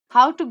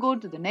how to go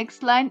to the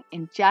next line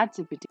in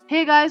ChatGPT.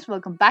 Hey guys,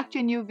 welcome back to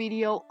a new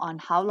video on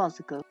How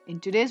Logical. In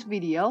today's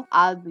video,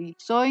 I'll be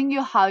showing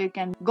you how you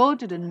can go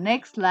to the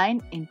next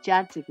line in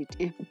ChatGPT.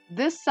 If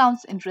this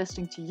sounds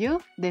interesting to you,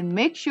 then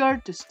make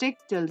sure to stick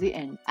till the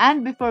end.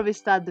 And before we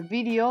start the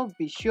video,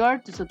 be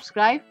sure to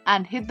subscribe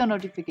and hit the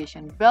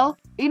notification bell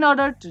in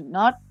order to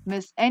not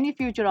miss any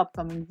future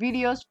upcoming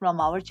videos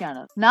from our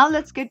channel. Now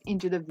let's get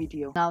into the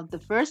video. Now the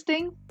first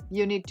thing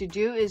you need to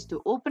do is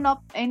to open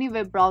up any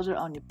web browser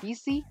on your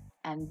PC,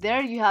 and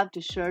there you have to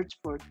search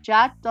for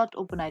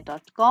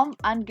chat.openai.com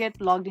and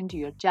get logged into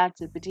your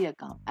ChatGPT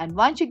account. And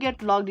once you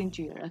get logged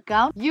into your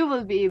account, you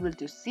will be able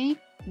to see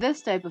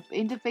this type of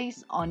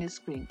interface on your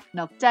screen.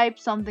 Now type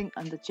something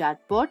on the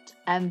chatbot,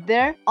 and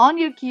there on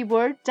your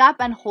keyboard tap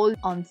and hold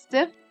on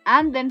shift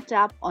and then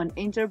tap on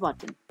enter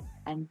button,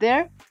 and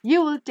there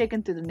you will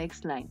taken to the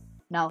next line.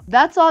 Now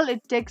that's all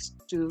it takes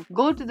to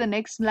go to the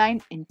next line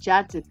in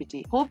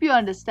ChatGPT. Hope you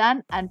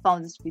understand and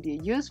found this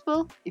video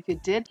useful. If you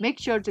did, make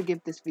sure to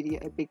give this video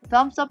a big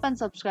thumbs up and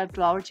subscribe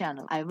to our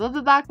channel. I will be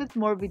back with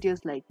more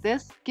videos like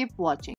this. Keep watching.